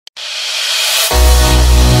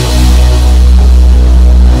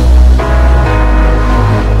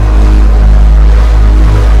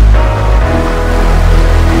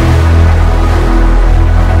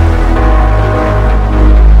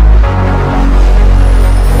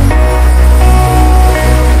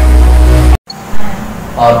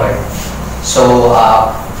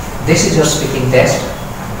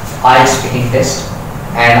IELTS speaking test,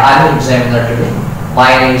 and I'm an examiner today.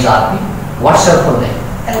 My name is Arpi. What's your full name?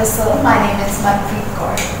 Hello sir, my name is Manpreet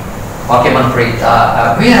Kaur. Okay, Manpreet,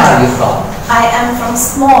 where are you from? I am from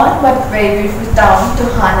small but very beautiful town,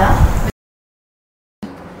 Tohana.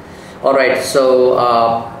 Alright,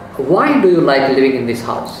 so why do you like living in this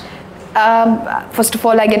house? First of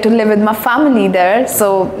all, I get to live with my family there,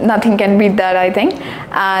 so nothing can beat that, I think.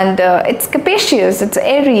 And it's capacious, it's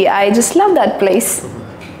airy. I just love that place.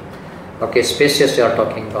 Okay, spacious you are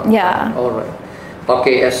talking about. Yeah. Alright.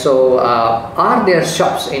 Okay, so are there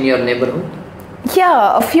shops in your neighborhood?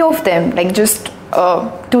 Yeah, a few of them, like just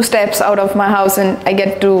 2 steps out of my house, and I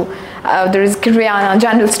get to there is Kiryana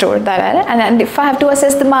general store that and if I have to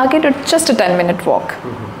assess the market, it's just a 10-minute walk.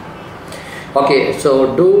 Okay, so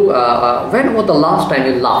when was the last time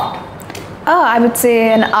you laughed? I would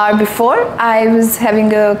say an hour before. I was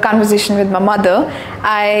having a conversation with my mother.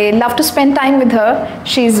 I love to spend time with her.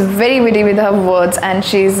 She's very witty with her words, and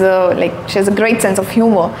she has a great sense of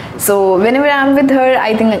humor. So whenever I'm with her,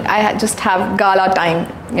 I think I just have gala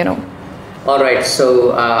time, you know. Alright,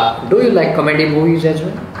 so do you like comedy movies as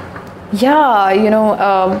well? Yeah, you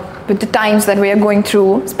know, with the times that we are going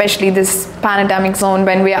through, especially this pandemic zone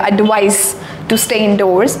when we are advised to stay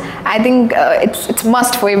indoors, I think it's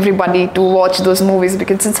must for everybody to watch those movies,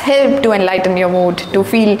 because it's helped to enlighten your mood, to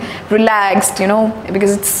feel relaxed, you know,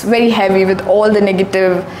 because it's very heavy with all the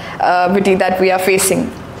negativity that we are facing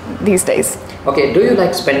these days. Okay, do you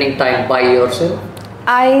like spending time by yourself?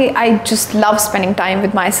 I just love spending time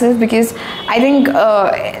with myself, because I think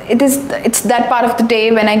it's that part of the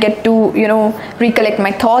day when I get to, you know, recollect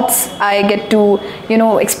my thoughts. I get to, you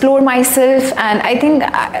know, explore myself, and I think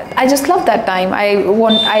I just love that time.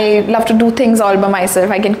 I love to do things all by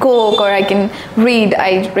myself. I can cook or I can read.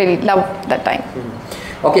 I really love that time.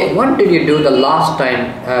 Okay, what did you do the last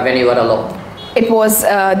time when you were alone? It was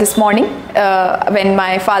this morning when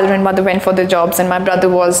my father and mother went for their jobs and my brother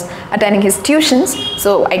was attending his tuitions.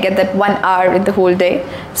 So I get that 1 hour with the whole day.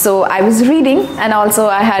 So I was reading, and also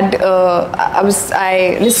I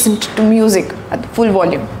listened to music at full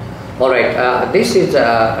volume. All right, this is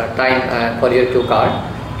time for your cue card.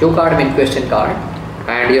 Cue card means question card,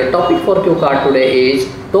 and your topic for cue card today is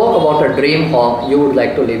talk about a dream home you would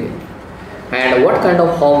like to live in, and what kind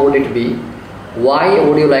of home would it be? Why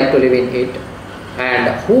would you like to live in it? And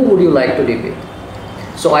who would you like to live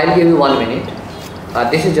with? So I'll give you 1 minute.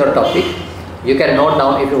 This is your topic. You can note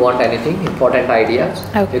down if you want anything, important ideas.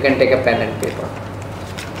 Okay. You can take a pen and paper.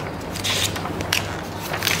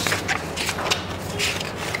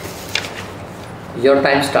 Your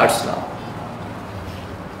time starts now.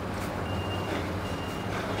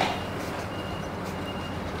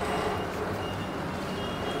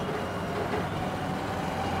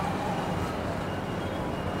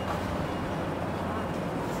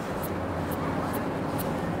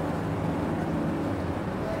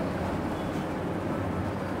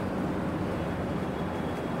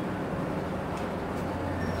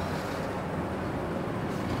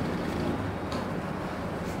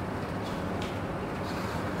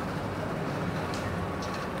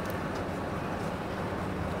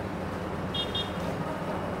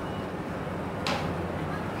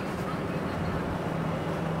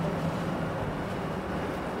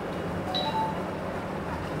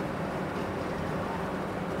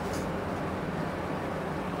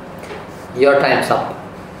 Your time's up.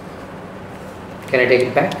 Can I take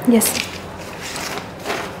it back? Yes.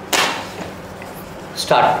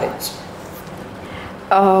 Start, please.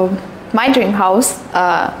 My dream house.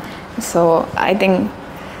 So I think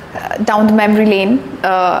down the memory lane,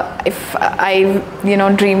 if I, you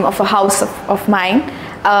know, dream of a house of mine,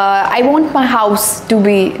 I want my house to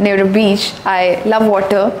be near a beach. I love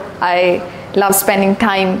water. I love spending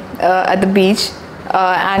time at the beach.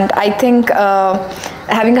 And I think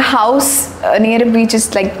having a house near a beach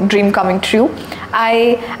is like dream coming true.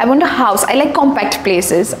 I want a house. I like compact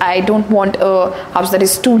places. I don't want a house that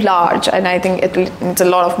is too large, and I think it's a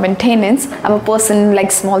lot of maintenance. I'm a person who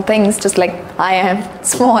likes small things, just like I am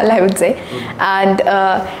small, I would say. And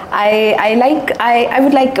I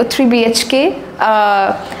would like a 3 BHK.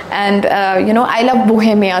 And you know, I love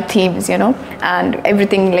bohemia themes, you know, and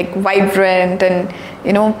everything like vibrant, and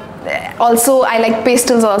you know, also I like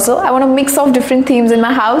pastels also. I want a mix of different themes in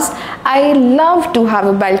my house. I love to have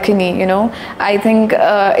a balcony, you know. I think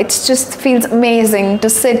it just feels amazing to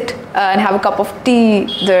sit and have a cup of tea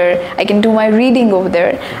there. I can do my reading over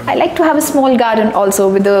there. I like to have a small garden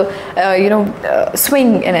also with a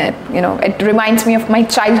swing in it. It reminds me of my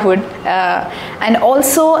childhood, and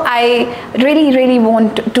also I really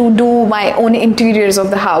want to do my own interiors of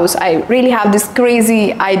the house. I really have these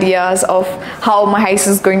crazy ideas of how my house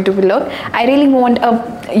is going to look. I really want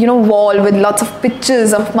a wall with lots of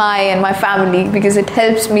pictures of my family, because it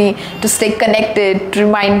helps me to stay connected, to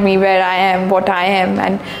remind me where I am, what I am,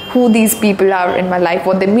 and who these people are in my life,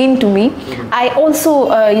 what they mean to me. I also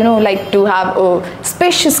like to have a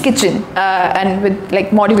spacious kitchen and with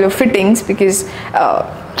like modular fittings, because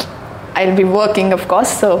I'll be working, of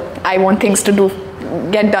course, so I want things to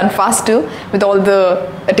get done faster with all the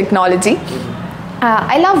technology.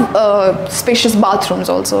 I love spacious bathrooms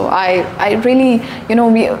also. I really,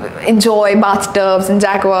 we enjoy bathtubs and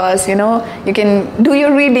jaguars, You can do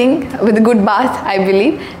your reading with a good bath, I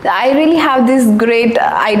believe. I really have these great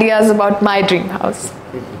ideas about my dream house.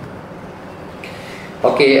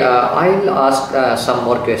 Okay, I'll ask some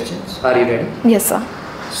more questions. Are you ready? Yes, sir.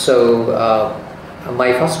 So,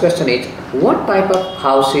 my first question is, what type of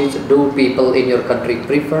houses do people in your country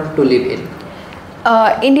prefer to live in?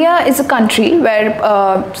 India is a country where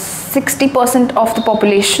 60% of the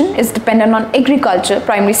population is dependent on agriculture,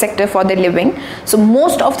 primary sector, for their living. So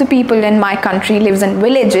most of the people in my country lives in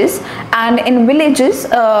villages, and in villages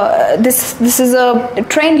this is a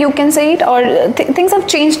trend, you can say it, or things have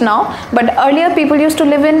changed now, but earlier people used to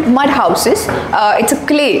live in mud houses. It's a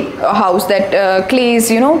clay house that clay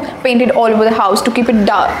is painted all over the house to keep it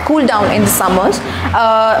cool down in the summers.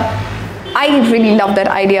 I really love that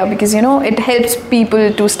idea, because it helps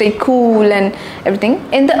people to stay cool and everything.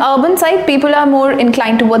 In the urban side, people are more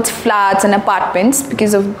inclined towards flats and apartments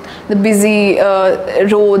because of the busy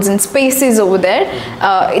roads and spaces over there.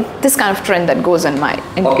 This kind of trend that goes in my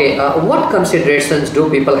Okay, what considerations do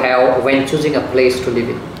people have when choosing a place to live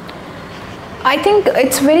in? I think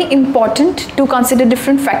it's very important to consider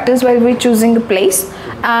different factors while we're choosing a place.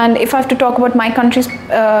 And if I have to talk about my country's,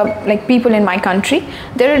 like people in my country,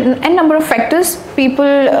 there are a number of factors. People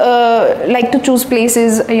like to choose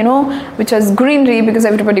places, which has greenery, because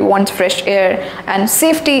everybody wants fresh air, and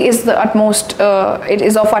safety is the utmost. It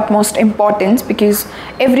is of utmost importance, because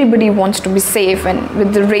everybody wants to be safe, and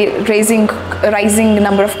with the rising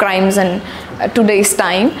number of crimes and today's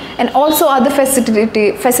time, and also other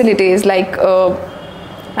facilities like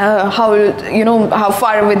how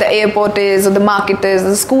far away the airport is, or the market is,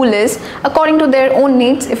 the school is, according to their own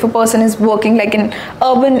needs. If a person is working like in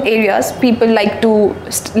urban areas, people like to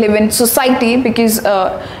live in society, because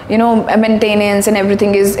maintenance and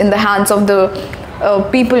everything is in the hands of the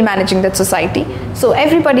people managing that society. So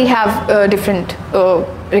everybody have different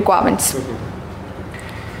requirements.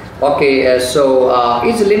 Okay, so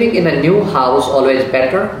is living in a new house always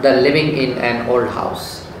better than living in an old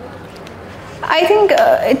house? I think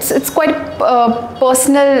it's quite a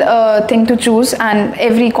personal thing to choose, and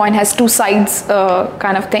every coin has two sides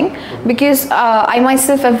kind of thing. Because I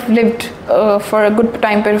myself have lived for a good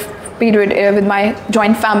time period with my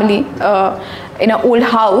joint family in an old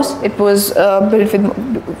house. It was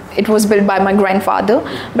built by my grandfather.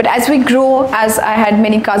 But as we grow, as I had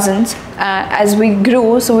many cousins, as we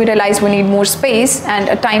grew, so we realized we need more space, and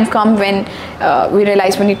a time come when we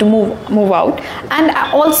realized we need to move out. And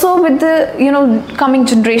also with the coming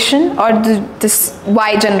generation, or this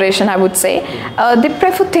Y generation, I would say, they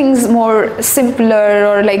prefer things more simpler,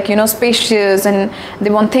 or like spacious, and they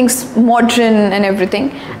want things modern and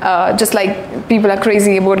everything. Just like people are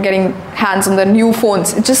crazy about getting hands on the new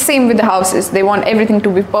phones. It's just same with the houses. They want everything to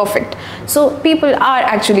be perfect. So people are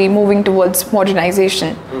actually moving towards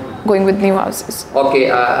modernization, going with new houses.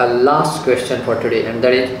 Okay, last question for today, and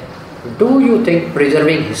that is, do you think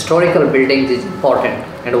preserving historical buildings is important,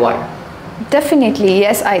 and why? Definitely,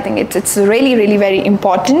 yes. I think it's really very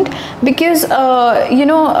important, because our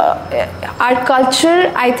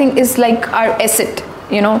culture, I think, is like our asset,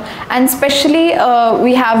 and especially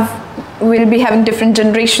we'll be having different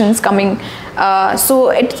generations coming, so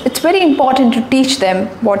it's very important to teach them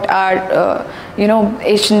what our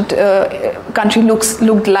ancient country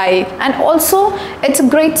looked like. And also it's a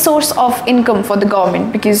great source of income for the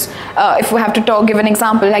government, because if we have to give an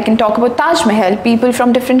example, I can talk about Taj Mahal. People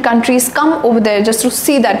from different countries come over there just to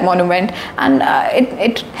see that monument, and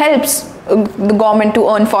it helps the government to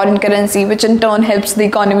earn foreign currency, which in turn helps the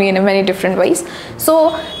economy in many different ways.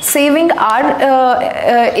 So saving our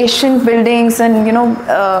Asian buildings, and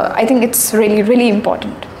I think it's really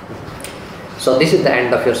important. So this is the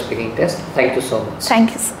end of your speaking test. Thank you so much.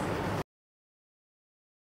 Thank you, sir.